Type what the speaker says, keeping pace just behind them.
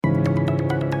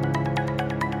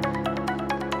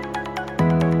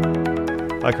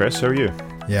Hi Chris, how are you?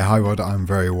 Yeah, hi Rod, I'm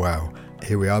very well.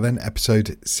 Here we are then,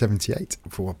 episode 78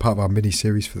 for part of our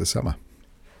mini-series for the summer.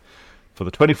 For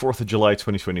the 24th of July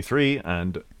 2023,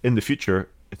 and in the future,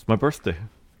 it's my birthday.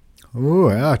 Oh,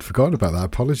 I'd forgotten about that.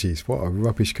 Apologies. What a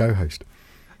rubbish co-host.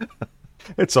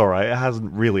 It's alright, it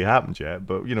hasn't really happened yet,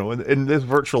 but you know, in this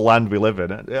virtual land we live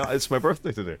in, it's my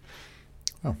birthday today.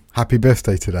 Oh, happy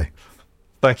birthday today.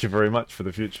 Thank you very much for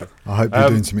the future. I hope you're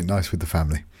doing something nice with the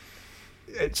family.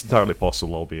 It's entirely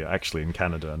possible I'll be actually in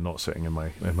Canada and not sitting in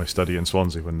my study in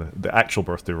Swansea when the actual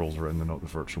birthday rolls around and not the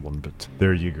virtual one, but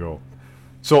there you go.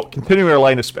 So, continuing our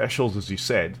line of specials, as you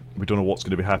said, we don't know what's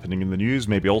going to be happening in the news.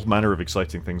 Maybe all manner of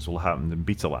exciting things will happen in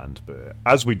Beta Land, but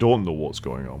as we don't know what's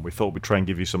going on, we thought we'd try and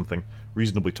give you something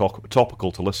reasonably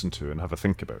topical to listen to and have a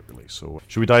think about, really. So,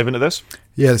 should we dive into this?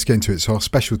 Yeah, let's get into it. So, our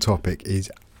special topic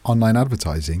is online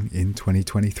advertising in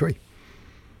 2023.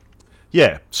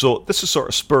 Yeah, so this is sort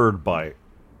of spurred by,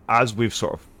 as we've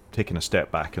sort of taken a step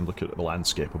back and looked at the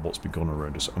landscape of what's been going on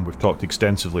around us, and we've talked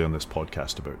extensively on this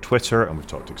podcast about Twitter, and we've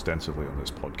talked extensively on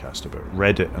this podcast about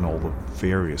Reddit and all the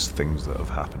various things that have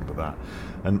happened with that.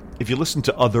 And if you listen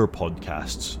to other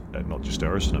podcasts, not just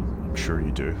ours, and I'm sure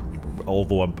you do,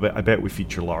 although I bet we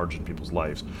feature large in people's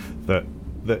lives, that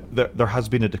there has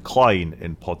been a decline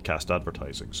in podcast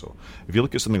advertising. So if you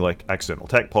look at something like Accidental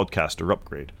Tech Podcast or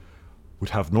Upgrade, would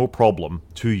have no problem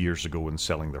 2 years ago in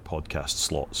selling their podcast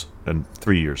slots, and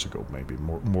 3 years ago maybe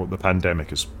more. The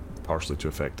pandemic is partially to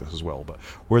affect this as well, but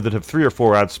where they'd have 3 or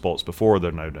 4 ad spots before,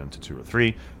 they're now down to 2 or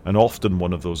 3, and often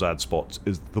one of those ad spots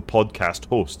is the podcast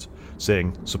host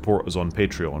saying support us on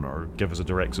Patreon or give us a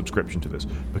direct subscription to this,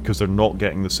 because they're not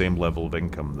getting the same level of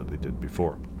income that they did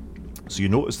before. So you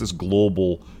notice this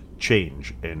global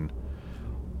change in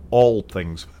all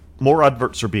things. More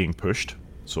adverts are being pushed,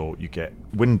 so you get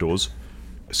Windows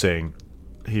saying,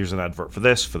 here's an advert for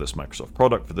this Microsoft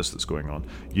product, for this that's going on.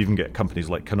 You even get companies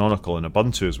like Canonical and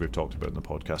Ubuntu, as we've talked about in the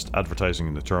podcast, advertising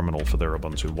in the terminal for their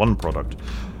Ubuntu One product.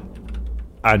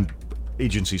 And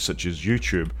agencies such as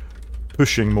YouTube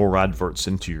pushing more adverts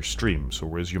into your stream. So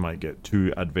whereas you might get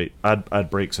 2 ad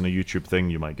breaks in a YouTube thing,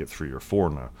 you might get 3 or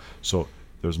 4 now. So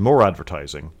there's more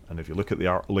advertising, and if you look at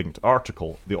the linked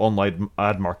article, the online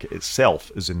ad market itself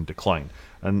is in decline.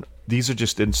 And these are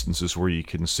just instances where you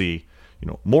can see, you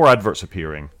know, more adverts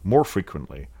appearing more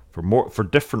frequently for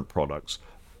different products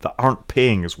that aren't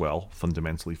paying as well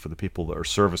fundamentally for the people that are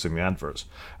servicing the adverts.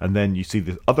 And then you see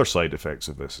the other side effects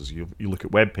of this as you look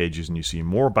at web pages and you see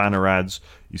more banner ads,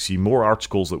 you see more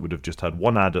articles that would have just had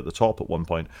one ad at the top at one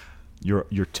point, your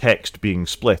text being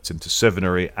split into 7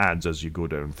 or 8 ads as you go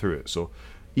down through it. So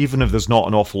even if there's not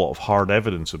an awful lot of hard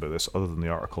evidence about this other than the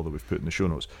article that we've put in the show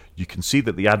notes, you can see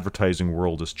that the advertising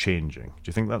world is changing. Do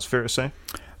you think that's fair to say?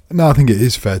 No, I think it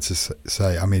is fair to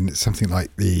say. I mean, something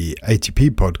like the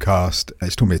ATP podcast,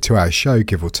 it's normally a 2-hour show,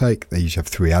 give or take. They usually have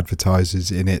 3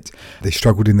 advertisers in it. They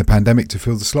struggled in the pandemic to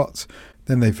fill the slots.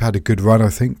 Then they've had a good run, I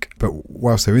think. But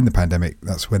whilst they're in the pandemic,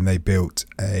 that's when they built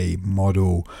a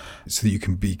model so that you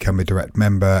can become a direct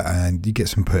member and you get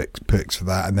some perks for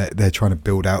that. And they're trying to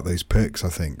build out those perks, I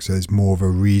think. So there's more of a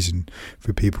reason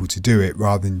for people to do it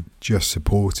rather than just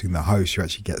supporting the host. You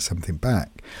actually get something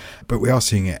back. But we are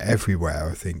seeing it everywhere,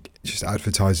 I think. Just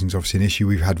advertising is obviously an issue.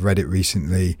 We've had Reddit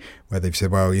recently where they've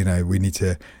said, well, you know, we need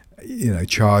to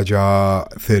charge our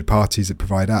third parties that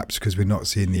provide apps because we're not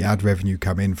seeing the ad revenue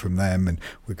come in from them, and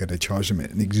we're going to charge them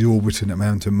an exorbitant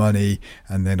amount of money.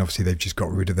 And then obviously they've just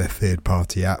got rid of their third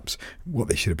party apps. What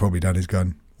they should have probably done is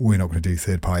gone, we're not going to do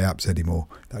third party apps anymore.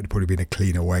 That would have probably been a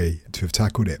cleaner way to have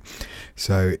tackled it.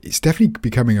 So it's definitely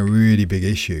becoming a really big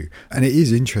issue, and it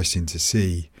is interesting to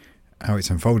see how it's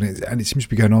unfolding, and it seems to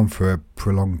be going on for a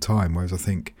prolonged time, whereas I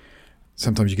think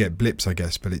sometimes you get blips, I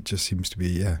guess, but it just seems to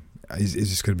be, is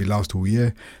this going to be last all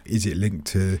year? Is it linked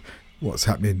to what's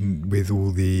happening with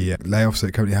all the layoffs that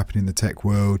are currently happening in the tech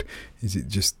world? Is it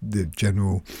just the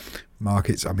general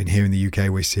markets? I mean, here in the UK,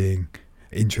 we're seeing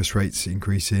interest rates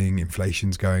increasing,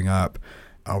 inflation's going up.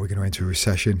 Are we going to enter a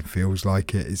recession? Feels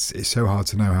like it. It's so hard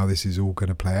to know how this is all going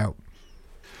to play out.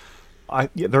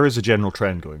 There is a general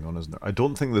trend going on, isn't there? I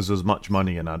don't think there's as much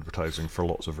money in advertising for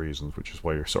lots of reasons, which is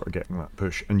why you're sort of getting that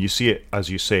push. And you see it, as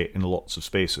you say, in lots of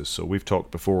spaces. So we've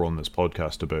talked before on this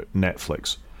podcast about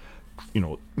Netflix,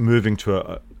 moving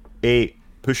to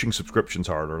pushing subscriptions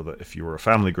harder, that if you were a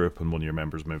family group and one of your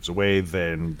members moves away,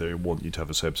 then they want you to have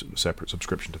a separate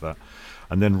subscription to that.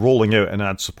 And then rolling out an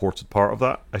ad-supported part of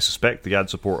that. I suspect the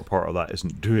ad-supported part of that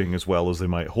isn't doing as well as they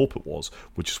might hope it was,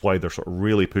 which is why they're sort of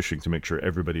really pushing to make sure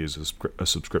everybody is a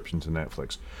subscription to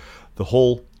Netflix. The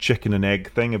whole chicken and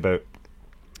egg thing about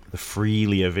the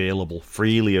freely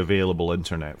available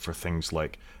internet for things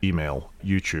like email,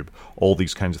 YouTube, all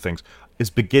these kinds of things, is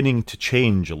beginning to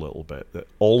change a little bit. That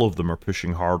all of them are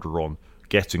pushing harder on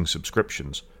getting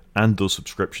subscriptions, and those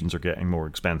subscriptions are getting more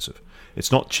expensive.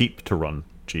 It's not cheap to run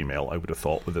Gmail, I would have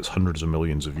thought, with its hundreds of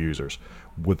millions of users,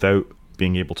 without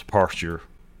being able to parse your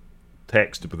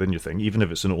text within your thing, even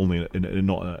if it's not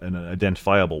in an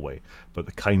identifiable way, but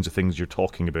the kinds of things you're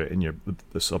talking about in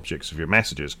the subjects of your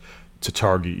messages, to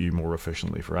target you more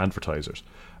efficiently for advertisers.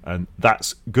 And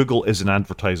Google is an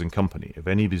advertising company. If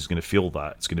anybody's going to feel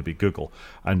that, it's going to be Google.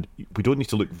 And we don't need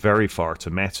to look very far to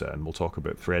Meta, and we'll talk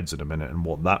about Threads in a minute and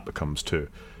what that becomes too,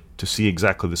 to see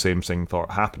exactly the same thing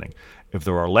happening. If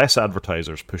there are less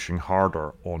advertisers pushing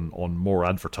harder on more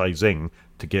advertising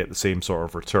to get the same sort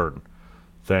of return,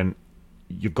 then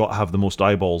you've got to have the most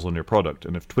eyeballs on your product.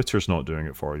 And if Twitter's not doing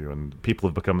it for you, and people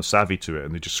have become savvy to it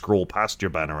and they just scroll past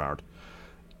your banner ad,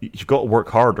 you've got to work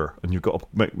harder, and you've got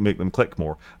to make them click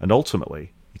more. And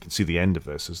ultimately, you can see the end of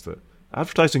this is that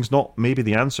advertising's not maybe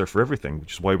the answer for everything,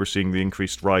 which is why we're seeing the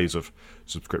increased rise of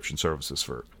subscription services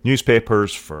for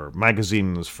newspapers, for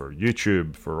magazines, for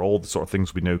YouTube, for all the sort of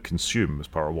things we now consume as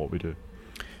part of what we do.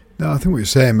 No, I think what you're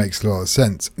saying makes a lot of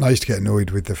sense. And I used to get annoyed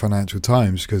with the Financial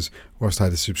Times because whilst I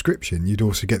had a subscription, you'd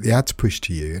also get the ads pushed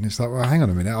to you. And it's like, well, hang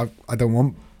on a minute, I don't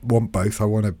want both. I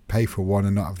want to pay for one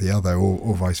and not have the other,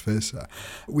 or vice versa.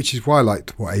 Which is why I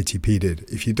liked what ATP did.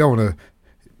 If you don't want to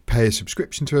pay a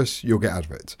subscription to us, you'll get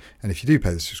adverts. And if you do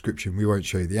pay the subscription, we won't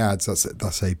show you the ads. That's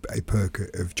a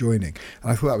perk of joining.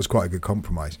 And I thought that was quite a good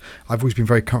compromise. I've always been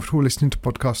very comfortable listening to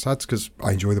podcast ads because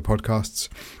I enjoy the podcasts.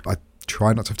 I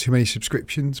try not to have too many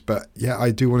subscriptions, but yeah,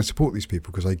 I do want to support these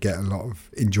people because I get a lot of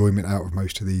enjoyment out of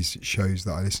most of these shows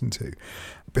that I listen to.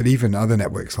 But even other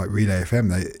networks like Relay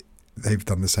FM, they've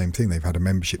done the same thing. They've had a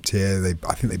membership tier.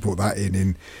 I think they brought that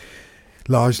in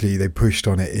largely they pushed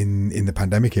on it in the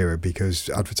pandemic era because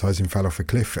advertising fell off a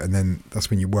cliff, and then that's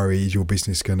when you worry, is your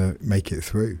business going to make it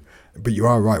through? But you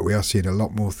are right, we are seeing a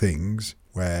lot more things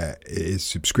where it is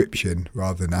subscription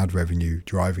rather than ad revenue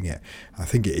driving it. I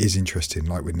think it is interesting,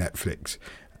 like with Netflix,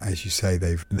 as you say,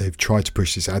 they've tried to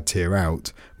push this ad tier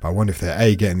out, but I wonder if they're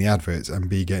A, getting the adverts, and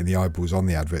B, getting the eyeballs on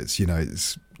the adverts. You know,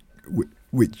 it's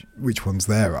which one's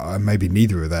there, and maybe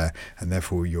neither are there, and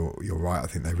therefore you're right. I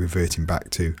think they're reverting back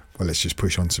to, well, let's just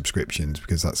push on subscriptions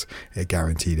because that's a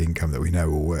guaranteed income that we know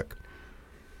will work.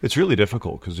 It's really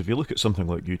difficult because if you look at something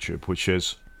like YouTube, which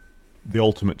is the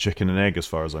ultimate chicken and egg as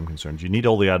far as I'm concerned, you need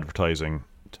all the advertising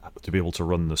to be able to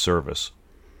run the service.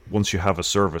 Once you have a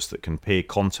service that can pay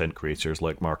content creators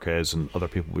like Marquez and other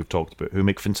people we've talked about who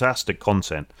make fantastic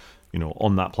content,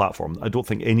 on that platform, I don't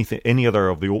think any other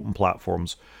of the open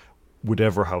platforms would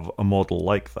ever have a model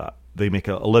like that. They make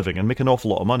a living and make an awful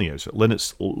lot of money out of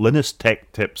it. Linus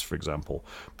Tech Tips, for example,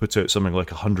 puts out something like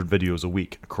 100 videos a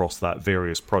week across that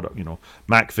various product,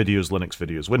 Mac videos, Linux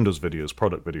videos, Windows videos,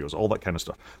 product videos, all that kind of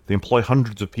stuff. They employ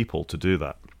hundreds of people to do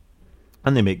that.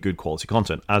 And they make good quality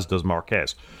content, as does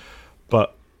Marquez.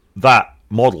 But that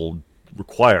model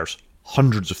requires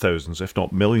hundreds of thousands, if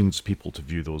not millions of people to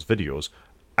view those videos,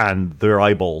 and their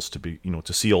eyeballs to be,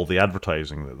 to see all the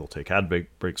advertising that they'll take ad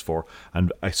breaks for.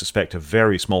 And I suspect a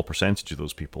very small percentage of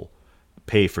those people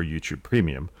pay for YouTube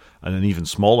Premium, and an even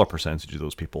smaller percentage of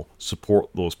those people support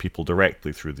those people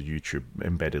directly through the YouTube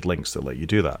embedded links that let you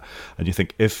do that. And you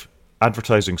think if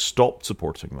advertising stopped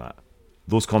supporting that,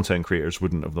 those content creators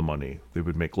wouldn't have the money. They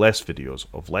would make less videos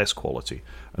of less quality,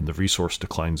 and the resource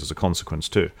declines as a consequence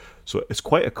too. So it's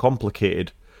quite a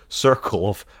complicated circle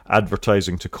of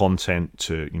advertising to content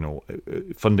to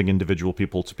funding individual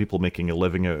people to people making a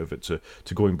living out of it to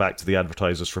going back to the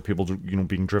advertisers for people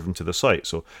being driven to the site.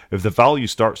 So if the value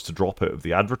starts to drop out of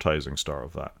the advertising start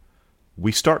of that,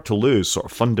 we start to lose sort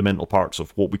of fundamental parts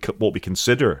of what we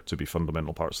consider to be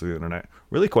fundamental parts of the internet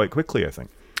really quite quickly, I think.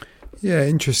 Yeah,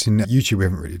 interesting. YouTube we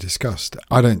haven't really discussed.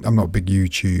 I'm not a big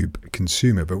YouTube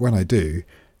consumer, but when I do,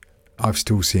 I'm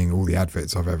still seeing all the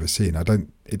adverts I've ever seen.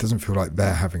 It doesn't feel like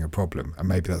they're having a problem, and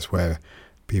maybe that's where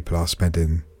people are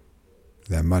spending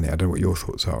their money. I don't know what your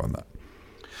thoughts are on that.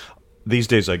 These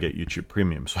days I get YouTube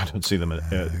Premium, so I don't see them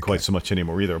quite so much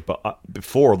anymore either. But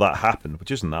before that happened, which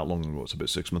isn't that long ago, it's about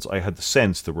 6 months, I had the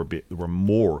sense there were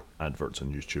more adverts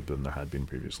on YouTube than there had been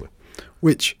previously.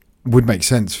 Which would make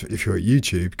sense if you're at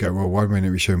YouTube. Go, well, why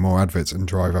don't we show more adverts and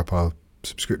drive up our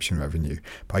subscription revenue?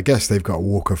 But I guess they've got to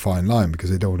walk a fine line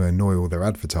because they don't want to annoy all their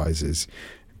advertisers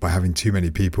by having too many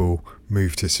people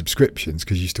move to subscriptions,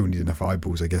 because you still need enough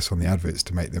eyeballs, I guess, on the adverts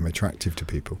to make them attractive to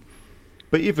people.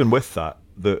 But even with that,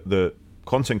 the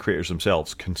content creators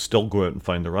themselves can still go out and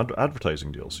find their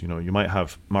advertising deals. You might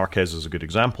have Marquez as a good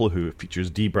example, who features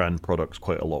dbrand products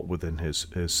quite a lot within his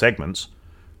segments.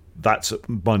 That's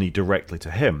money directly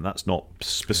to him. That's not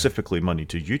specifically money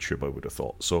to YouTube, I would have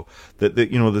thought. So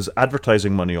there's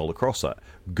advertising money all across that.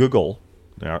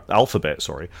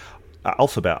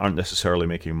 Alphabet aren't necessarily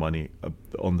making money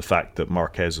on the fact that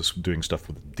Marquez is doing stuff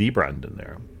with dbrand in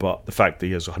there, but the fact that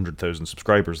he has 100,000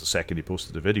 subscribers the second he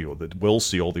posted a video that will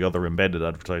see all the other embedded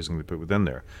advertising they put within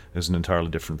there is an entirely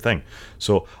different thing.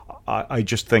 So I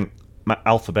just think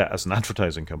Alphabet as an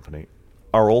advertising company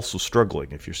are also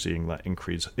struggling if you're seeing that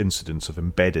increased incidence of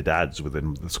embedded ads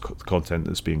within the content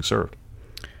that's being served.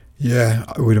 Yeah,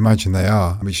 I would imagine they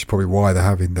are. Which is probably why they're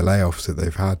having the layoffs that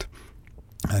they've had.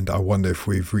 And I wonder if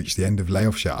we've reached the end of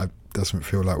layoffs yet. It doesn't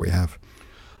feel like we have.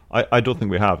 I don't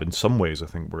think we have. In some ways, I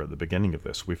think we're at the beginning of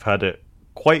this. We've had it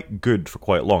quite good for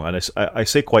quite long. And I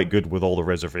say quite good with all the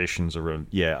reservations around,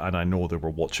 and I know they were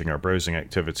watching our browsing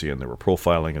activity and they were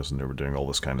profiling us and they were doing all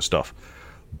this kind of stuff.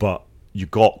 But you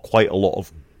got quite a lot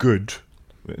of good,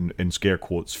 in scare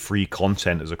quotes, free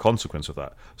content as a consequence of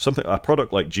that. A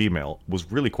product like Gmail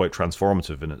was really quite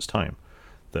transformative in its time.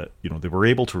 That they were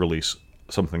able to release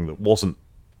something that wasn't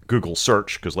Google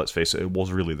search, because let's face it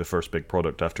was really the first big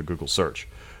product after Google search.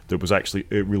 That was actually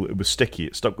it was sticky.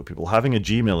 It stuck with people. Having a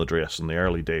Gmail address in the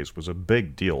early days was a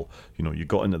big deal. You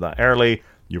got into that early.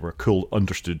 You were a cool,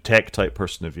 understood tech type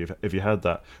person if you had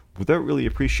that, without really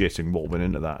appreciating what went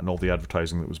into that and all the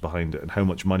advertising that was behind it and how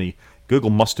much money Google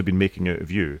must have been making out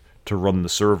of you to run the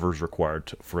servers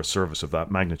required for a service of that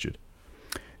magnitude.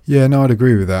 Yeah, no, I'd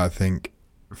agree with that. I think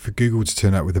for Google to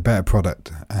turn out with a better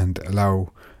product and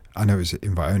allow, I know it's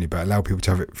invite only, but allow people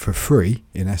to have it for free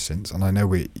in essence. And I know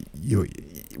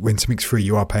when something's free,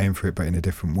 you are paying for it, but in a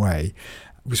different way.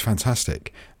 It was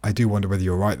fantastic. I do wonder whether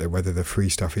you're right though, whether the free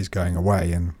stuff is going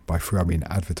away, and by free I mean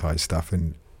advertised stuff,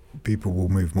 and people will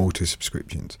move more to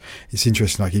subscriptions. It's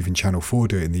interesting, like even Channel 4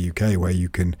 do it in the UK, where you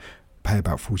can pay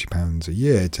about £40 a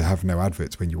year to have no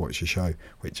adverts when you watch a show,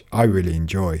 which I really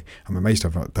enjoy. I'm amazed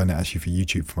I've not done it actually for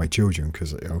YouTube for my children,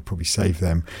 because I'll probably save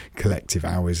them collective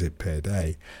hours per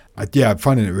day. I'm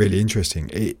finding it really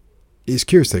interesting. It's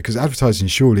curious though, because advertising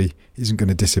surely isn't going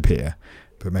to disappear,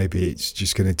 but maybe it's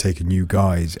just going to take a new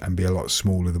guise and be a lot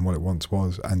smaller than what it once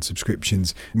was. And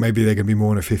subscriptions, maybe they're going to be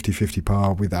more on a 50-50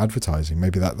 par with advertising.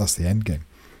 Maybe that's the end game.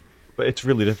 But it's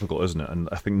really difficult, isn't it? And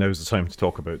I think now's the time to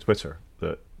talk about Twitter.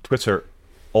 That Twitter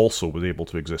also was able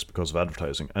to exist because of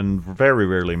advertising and very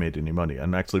rarely made any money.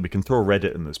 And actually, we can throw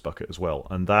Reddit in this bucket as well.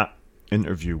 And that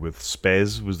interview with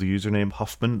Spez was the username,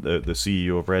 Huffman, the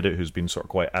CEO of Reddit, who's been sort of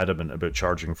quite adamant about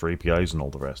charging for APIs and all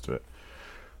the rest of it,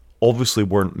 obviously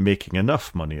weren't making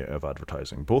enough money out of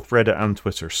advertising. Both Reddit and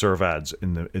Twitter serve ads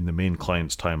in the main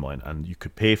client's timeline, and you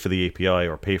could pay for the API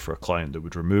or pay for a client that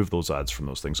would remove those ads from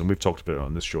those things. And we've talked about it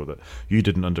on this show that you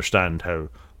didn't understand how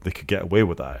they could get away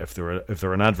with that. If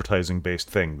they're an advertising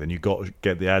based thing, then you got to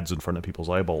get the ads in front of people's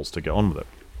eyeballs to get on with it.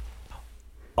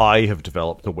 I have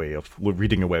developed a way of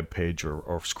reading a web page or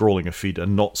scrolling a feed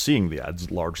and not seeing the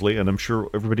ads largely, and I'm sure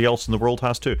everybody else in the world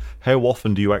has too. How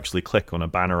often do you actually click on a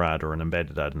banner ad or an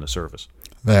embedded ad in a service?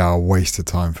 They are a waste of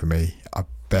time for me. I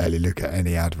barely look at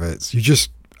any adverts.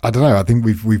 I don't know, I think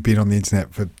we've been on the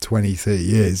internet for 20, 30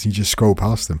 years. You just scroll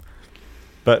past them.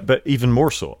 But even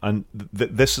more so, and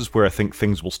this is where I think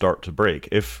things will start to break.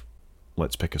 If,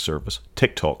 let's pick a service,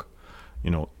 TikTok,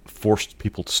 forced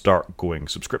people to start going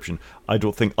subscription. I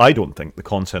don't think the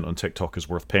content on TikTok is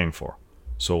worth paying for.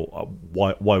 So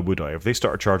why would I? If they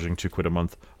started charging £2 a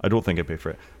month, I don't think I'd pay for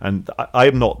it. And I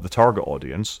am not the target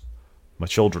audience. My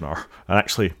children are, and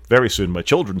actually very soon my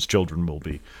children's children will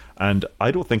be. And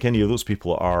I don't think any of those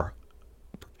people are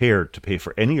prepared to pay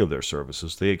for any of their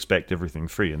services. They expect everything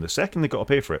free, and the second they got to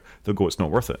pay for it, they'll go, it's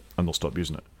not worth it, and they'll stop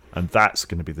using it. And that's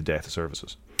going to be the death of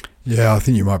services. Yeah, I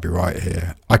think you might be right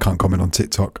here. I can't comment on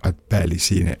TikTok. I've barely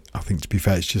seen it. I think, to be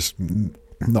fair, it's just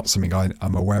not something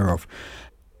I'm aware of.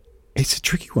 It's a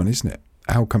tricky one, isn't it?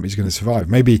 How companies are going to survive?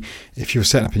 Maybe if you're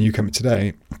setting up a new company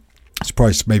today, I'm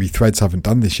surprised maybe Threads haven't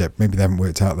done this yet. Maybe they haven't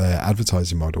worked out their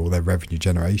advertising model or their revenue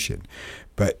generation.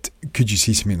 But could you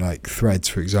see something like Threads,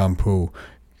 for example,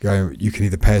 you can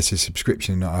either pay us a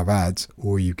subscription and not have ads,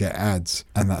 or you get ads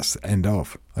and that's the end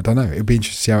of? I don't know. It'll be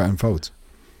interesting to see how it unfolds.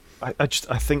 I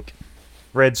think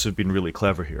Threads have been really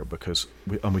clever here because,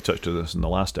 we touched on this in the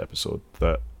last episode,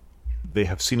 that they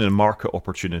have seen a market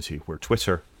opportunity where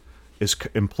Twitter is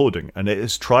imploding, and it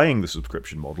is trying the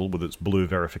subscription model with its blue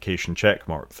verification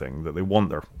checkmark thing that they want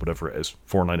their, whatever it is,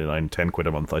 $4.99, £10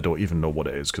 a month. I don't even know what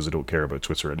it is because I don't care about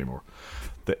Twitter anymore.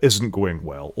 That isn't going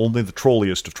well. Only the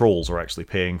trolliest of trolls are actually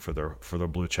paying for their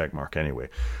blue checkmark anyway.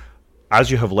 as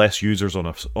you have less users on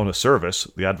a service,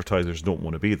 the advertisers don't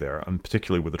want to be there, and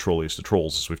particularly with the trolleys to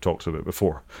trolls, as we've talked about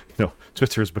before.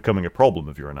 Twitter is becoming a problem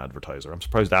if you're an advertiser. I'm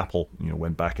surprised Apple,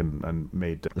 went back and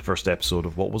made the first episode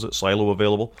of, what was it, Silo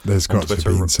available. There's got to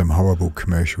be some horrible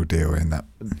commercial deal in that.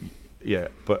 Yeah,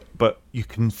 but you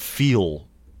can feel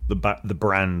the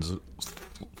brands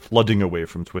flooding away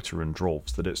from Twitter in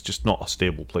droves, that it's just not a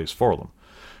stable place for them.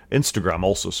 Instagram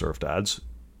also served ads.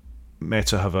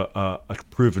 Meta have a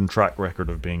proven track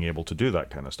record of being able to do that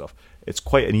kind of stuff. It's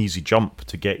quite an easy jump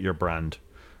to get your brand,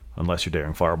 unless you're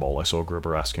Daring Fireball. I saw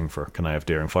Gruber asking for, can I have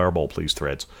Daring Fireball, please,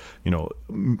 Threads?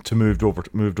 To moved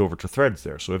over to Threads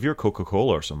there. So if you're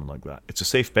Coca-Cola or something like that, it's a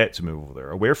safe bet to move over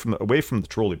there, away from the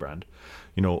trolley brand,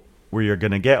 where you're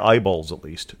going to get eyeballs at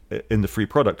least in the free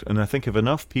product. And I think if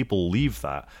enough people leave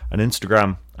that, and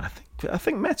Instagram, I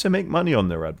think Meta make money on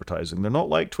their advertising. They're not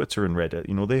like Twitter and Reddit.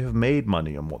 They have made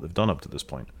money on what they've done up to this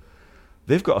point.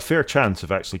 They've got a fair chance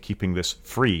of actually keeping this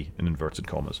free, in inverted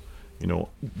commas,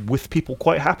 with people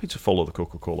quite happy to follow the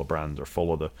Coca-Cola brand or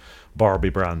follow the Barbie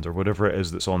brand or whatever it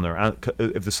is that's on there. And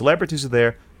if the celebrities are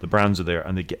there, the brands are there,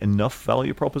 and they get enough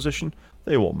value proposition,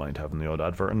 they won't mind having the odd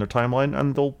advert in their timeline,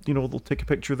 and they'll take a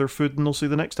picture of their food and they'll see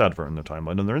the next advert in their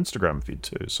timeline on their Instagram feed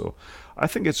too. So I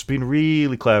think it's been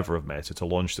really clever of Meta to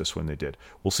launch this when they did.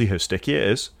 We'll see how sticky it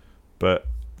is, but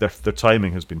their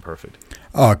timing has been perfect.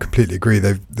 Oh, I completely agree.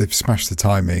 They've smashed the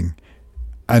timing,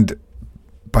 and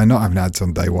by not having ads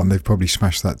on day one, they've probably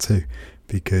smashed that too,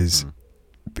 because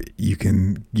you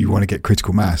want to get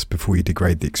critical mass before you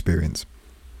degrade the experience.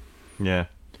 Yeah.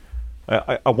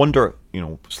 I wonder,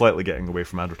 slightly getting away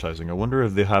from advertising, I wonder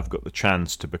if they have got the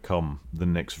chance to become the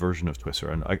next version of Twitter.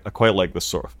 And I quite like this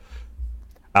sort of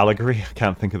allegory. I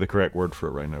can't think of the correct word for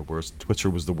it right now, whereas Twitter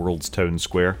was the world's town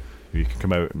square. You could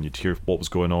come out and you'd hear what was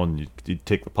going on, and you'd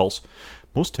take the pulse.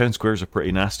 Most town squares are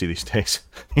pretty nasty these days.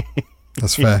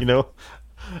 That's fair.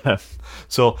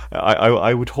 So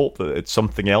I would hope that it's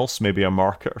something else, maybe a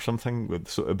market or something,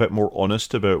 with a bit more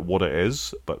honest about what it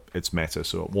is, but it's Meta,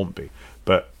 so it won't be.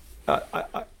 But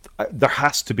there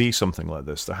has to be something like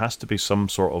this. There has to be some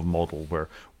sort of model where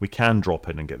we can drop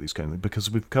in and get these kind of things,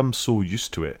 because we've become so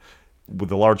used to it, with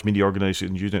the large media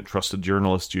organizations using it, trusted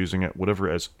journalists using it, whatever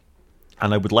it is.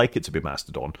 And I would like it to be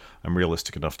Mastodon. I'm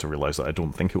realistic enough to realize that I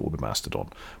don't think it will be Mastodon,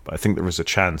 but I think there is a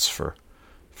chance for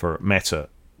Meta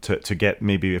to get,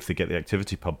 maybe if they get the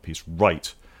ActivityPub piece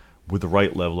right, with the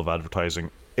right level of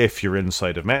advertising, if you're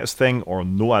inside of Meta's thing, or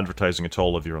no advertising at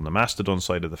all if you're on the Mastodon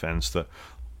side of the fence, that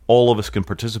all of us can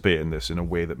participate in this in a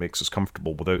way that makes us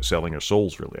comfortable without selling our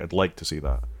souls, really. I'd like to see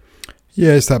that.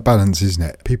 Yeah, it's that balance, isn't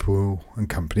it? People and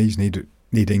companies need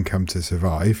income to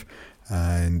survive,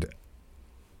 and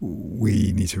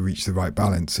we need to reach the right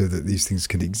balance so that these things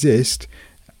can exist.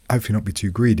 Hopefully not be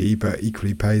too greedy, but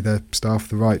equally pay their staff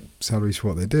the right salaries for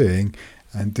what they're doing,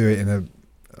 and do it in a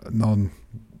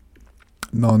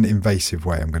non-invasive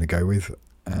way, I'm going to go with.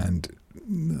 And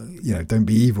don't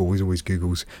be evil was always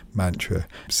Google's mantra.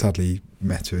 Sadly,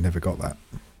 Meta never got that.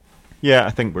 Yeah,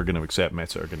 I think we're going to accept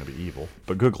Meta are going to be evil,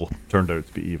 but Google turned out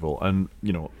to be evil. And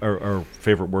our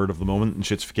favorite word of the moment,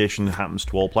 shitification, happens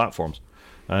to all platforms,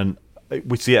 and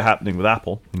we see it happening with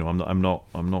Apple. I'm not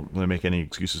going to make any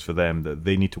excuses for them. That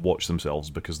they need to watch themselves,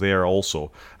 because they are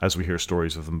also, as we hear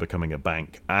stories of them becoming a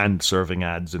bank and serving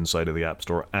ads inside of the App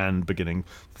Store, and beginning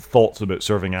thoughts about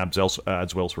serving ads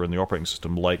elsewhere in the operating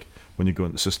system, like when you go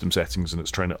into system settings and it's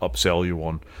trying to upsell you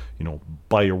on,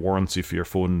 buy your warranty for your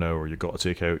phone now, or you've got to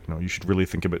take out, you should really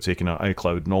think about taking out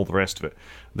iCloud and all the rest of it.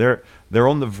 They're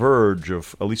on the verge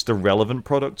of at least a relevant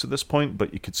product at this point,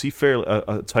 but you could see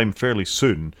a time fairly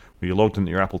soon where you logged into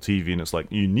your Apple TV and it's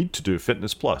like, you need to do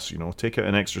Fitness Plus, take out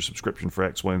an extra subscription for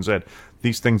X, Y, and Z.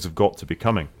 These things have got to be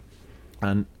coming.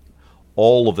 And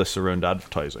all of this around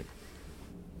advertising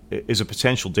is a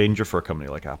potential danger for a company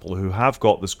like Apple, who have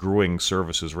got this growing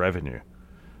services revenue.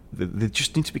 They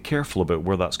just need to be careful about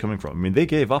where that's coming from. I mean, they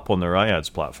gave up on their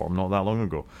iAds platform not that long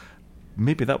ago.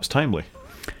 Maybe that was timely.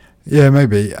 Yeah,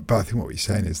 maybe. But I think what we're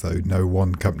saying is, though, no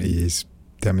one company has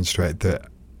demonstrated that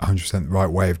 100% the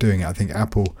right way of doing it. I think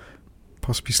Apple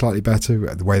possibly slightly better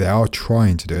at the way they are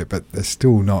trying to do it, but they're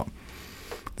still not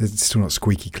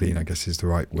squeaky clean, I guess is the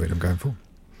right word I'm going for.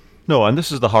 No, and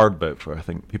this is the hard bit for, I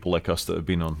think, people like us that have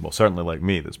been on, well, certainly like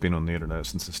me, that's been on the internet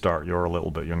since the start. You're a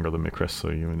little bit younger than me, Chris, so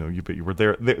you were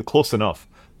there close enough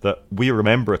that we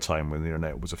remember a time when the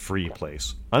internet was a free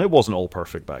place. And it wasn't all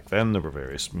perfect back then. There were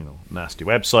various, nasty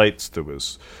websites. There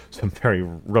was some very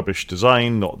rubbish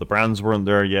design. Not the brands weren't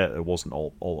there yet. It wasn't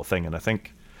all a thing. And I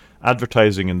think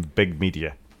advertising and big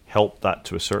media helped that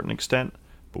to a certain extent.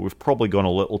 But we've probably gone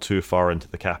a little too far into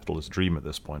the capitalist dream at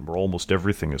this point, where almost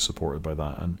everything is supported by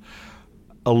that. And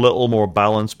a little more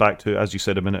balance back to, as you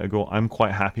said a minute ago, I'm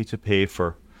quite happy to pay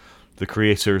for the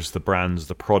creators, the brands,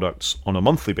 the products on a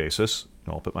monthly basis.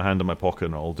 I'll put my hand in my pocket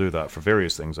and I'll do that for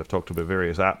various things. I've talked about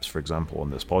various apps, for example, on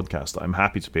this podcast that I'm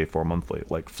happy to pay for monthly,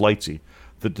 like Flightsy,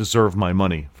 that deserve my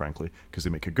money, frankly, because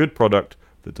they make a good product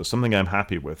that does something I'm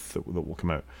happy with that will come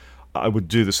out. I would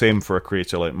do the same for a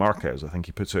creator like Marquez. I think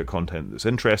he puts out content that's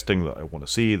interesting, that I want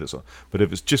to see. But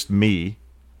if it's just me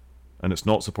and it's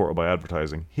not supported by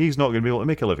advertising, he's not going to be able to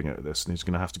make a living out of this, and he's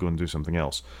going to have to go and do something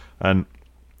else. And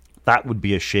that would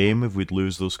be a shame if we'd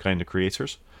lose those kind of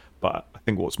creators. But I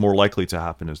think what's more likely to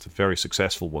happen is the very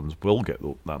successful ones will get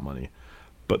that money,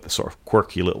 but the sort of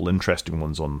quirky little interesting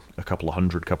ones on a couple of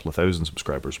hundred, couple of thousand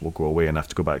subscribers will go away and have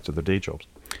to go back to their day jobs.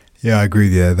 Yeah, I agree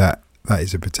with you. That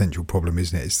is a potential problem,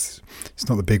 isn't it? It's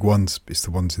not the big ones, it's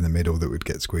the ones in the middle that would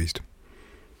get squeezed.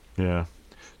 Yeah.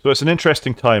 So it's an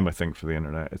interesting time, I think, for the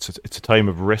internet. It's a time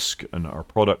of risk in our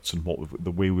products and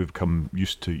the way we've come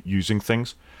used to using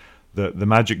things. The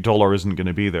magic dollar isn't going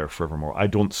to be there forevermore. I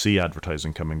don't see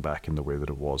advertising coming back in the way that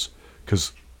it was,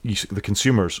 because the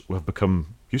consumers have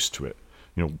become used to it.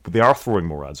 They are throwing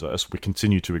more ads at us. We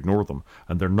continue to ignore them,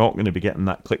 and they're not going to be getting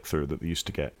that click-through that they used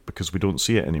to get because we don't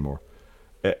see it anymore.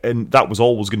 And that was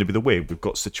always going to be the way. We've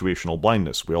got situational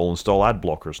blindness. We all install ad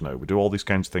blockers now. We do all these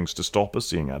kinds of things to stop us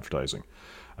seeing advertising.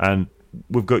 And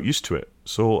we've got used to it.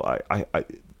 So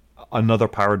another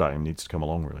paradigm needs to come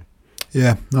along, really.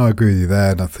 Yeah, no, I agree with you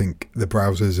there. And I think the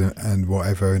browsers and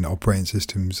whatever and operating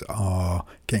systems are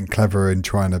getting clever and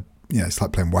trying to, it's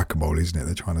like playing whack-a-mole, isn't it?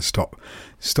 They're trying to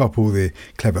stop all the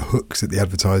clever hooks that the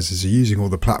advertisers are using, all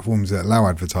the platforms that allow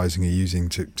advertising are using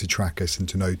to track us and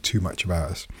to know too much about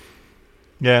us.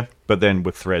 Yeah, but then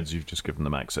with Threads, you've just given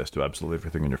them access to absolutely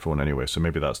everything on your phone anyway, so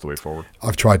maybe that's the way forward.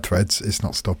 I've tried Threads. It's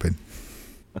not stopping.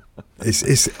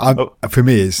 For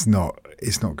me, it's not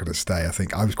going to stay. I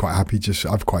think I was quite happy.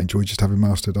 I've quite enjoyed just having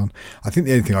Mastodon. I think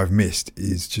the only thing I've missed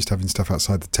is just having stuff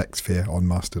outside the tech sphere on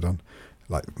Mastodon.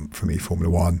 Like for me, Formula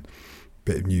One,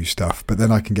 bit of new stuff. But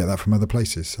then I can get that from other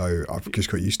places. So I've just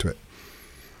got used to it.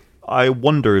 I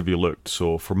wonder if you looked.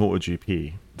 So for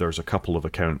MotoGP, there's a couple of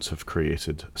accounts have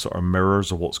created sort of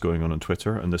mirrors of what's going on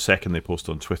Twitter, and the second they post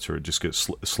on Twitter, it just gets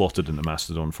slotted into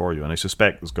Mastodon for you. And I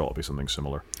suspect there's got to be something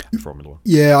similar in Formula One.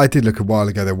 Yeah, I did look a while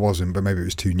ago. There wasn't, but maybe it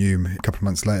was too new. A couple of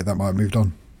months later, that might have moved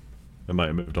on. It might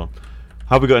have moved on.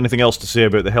 Have we got anything else to say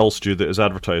about the hell stew that is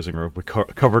advertising, or have we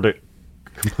covered it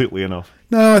completely enough?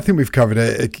 No, I think we've covered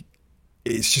it.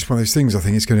 It's just one of those things. I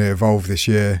think it's going to evolve this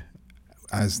year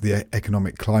as the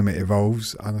economic climate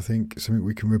evolves, and I think something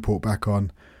we can report back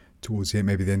on towards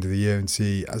maybe the end of the year and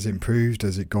see, has it improved,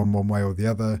 has it gone one way or the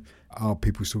other? Are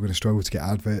people still going to struggle to get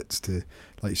adverts, to,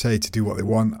 like you say, to do what they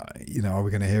want? Are we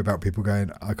going to hear about people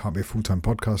going, I can't be a full-time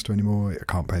podcaster anymore,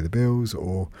 I can't pay the bills,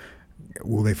 or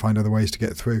will they find other ways to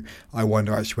get through? I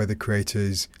wonder actually whether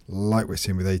creators, like we're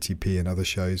seeing with ATP and other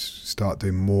shows, start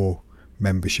doing more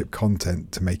membership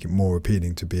content to make it more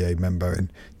appealing to be a member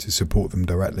and to support them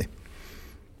directly.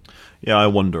 Yeah, I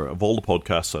wonder, of all the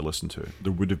podcasts I listen to,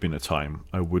 there would have been a time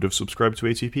I would have subscribed to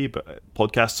ATP, but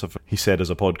podcasts have, he said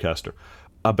as a podcaster,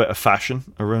 a bit of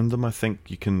fashion around them. I think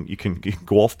you can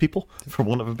go off people, for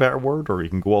want of a better word, or you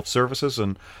can go off services,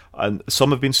 and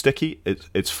some have been sticky.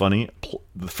 It's funny.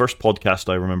 The first podcast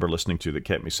I remember listening to that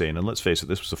kept me sane, and let's face it,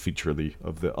 this was a feature of the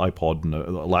iPod and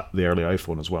the early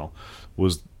iPhone as well,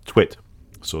 was Twit.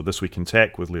 So This Week in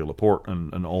Tech with Leo Laporte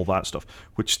and all that stuff,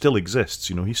 which still exists.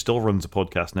 He still runs a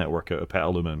podcast network out of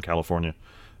Petaluma in California.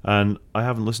 And I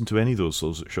haven't listened to any of those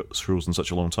shows in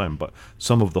such a long time. But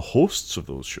some of the hosts of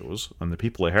those shows and the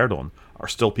people I heard on are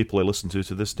still people I listen to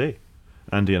this day.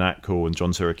 Andy Ihnatko and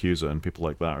John Siracusa and people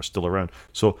like that are still around.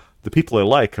 So the people I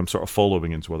like, I'm sort of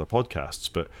following into other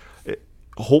podcasts. But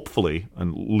hopefully,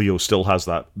 and Leo still has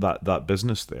that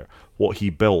business there, what he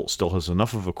built still has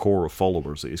enough of a core of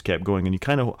followers that he's kept going, and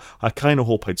I kind of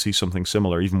hope I'd see something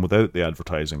similar even without the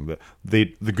advertising, that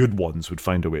the good ones would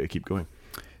find a way to keep going.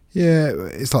 Yeah,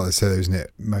 it's like they say, isn't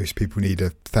it? Most people need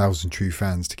 1,000 true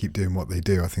fans to keep doing what they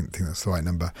do. I think that's the right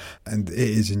number, and it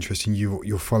is interesting.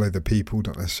 You'll follow the people,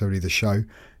 not necessarily the show,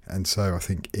 and so I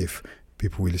think if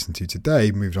people we listen to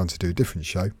today moved on to do a different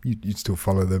show, you'd still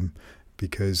follow them,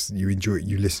 because you enjoy it,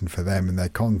 you listen for them and their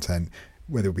content,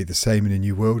 whether it'll be the same in a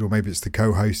new world, or maybe it's the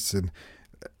co-hosts, and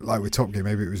like with Top Gear,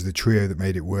 maybe it was the trio that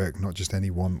made it work, not just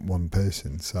any one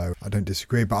person. So I don't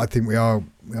disagree, but I think we are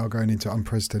going into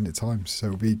unprecedented times, so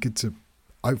it'll be good to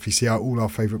hopefully see how all our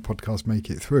favourite podcasts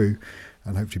make it through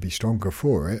and hopefully be stronger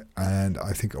for it. And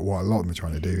I think what a lot of them are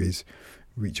trying to do is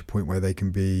reach a point where they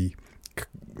can be,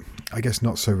 I guess,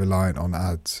 not so reliant on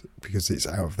ads, because it's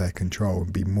out of their control,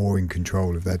 and be more in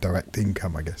control of their direct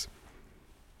income, I guess.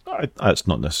 It's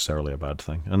not necessarily a bad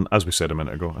thing. And as we said a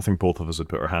minute ago, I think both of us would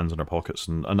put our hands in our pockets,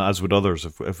 and as would others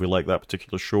if we like that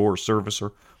particular show or service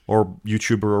or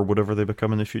YouTuber or whatever they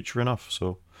become in the future enough.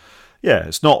 So, yeah,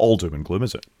 it's not all doom and gloom,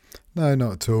 is it? No,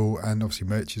 not at all. And obviously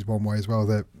merch is one way as well.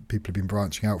 That people have been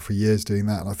branching out for years doing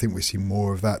that, and I think we see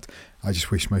more of that. I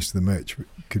just wish most of the merch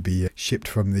could be shipped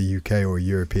from the UK or a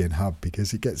European hub,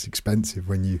 because it gets expensive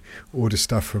when you order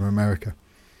stuff from America.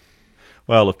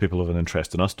 Well, if people have an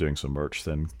interest in us doing some merch,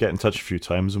 then get in touch a few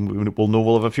times and we'll know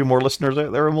we'll have a few more listeners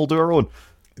out there and we'll do our own.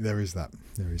 There is that.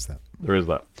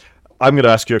 I'm going to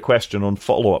ask you a question on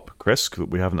follow-up, Chris,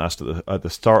 that we haven't asked at the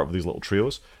start of these little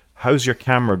trios. How's your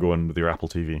camera going with your Apple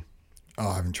TV? Oh,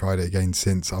 I haven't tried it again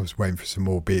since. I was waiting for some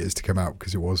more betas to come out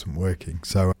because it wasn't working.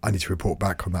 So I need to report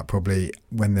back on that probably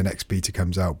when the next beta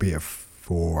comes out. Beta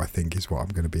 4, I think, is what I'm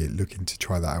going to be looking to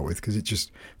try that out with, because it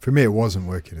just, for me, it wasn't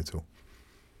working at all.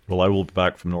 Well, I will be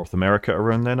back from North America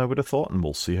around then, I would have thought, and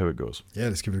we'll see how it goes. Yeah,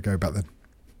 let's give it a go back then.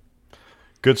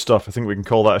 Good stuff. I think we can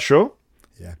call that a show.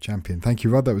 Yeah, champion. Thank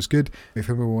you, Rod. That was good. If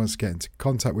anyone wants to get into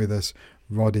contact with us,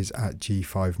 Rod is at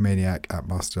G5Maniac at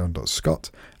mastodon.scot.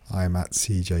 I am at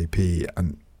CJP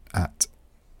and at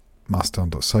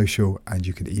mastodon.social, and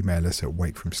you can email us at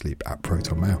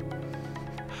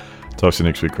wakefromsleep@protonmail. Talk to you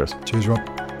next week, Chris. Cheers,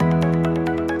 Rod.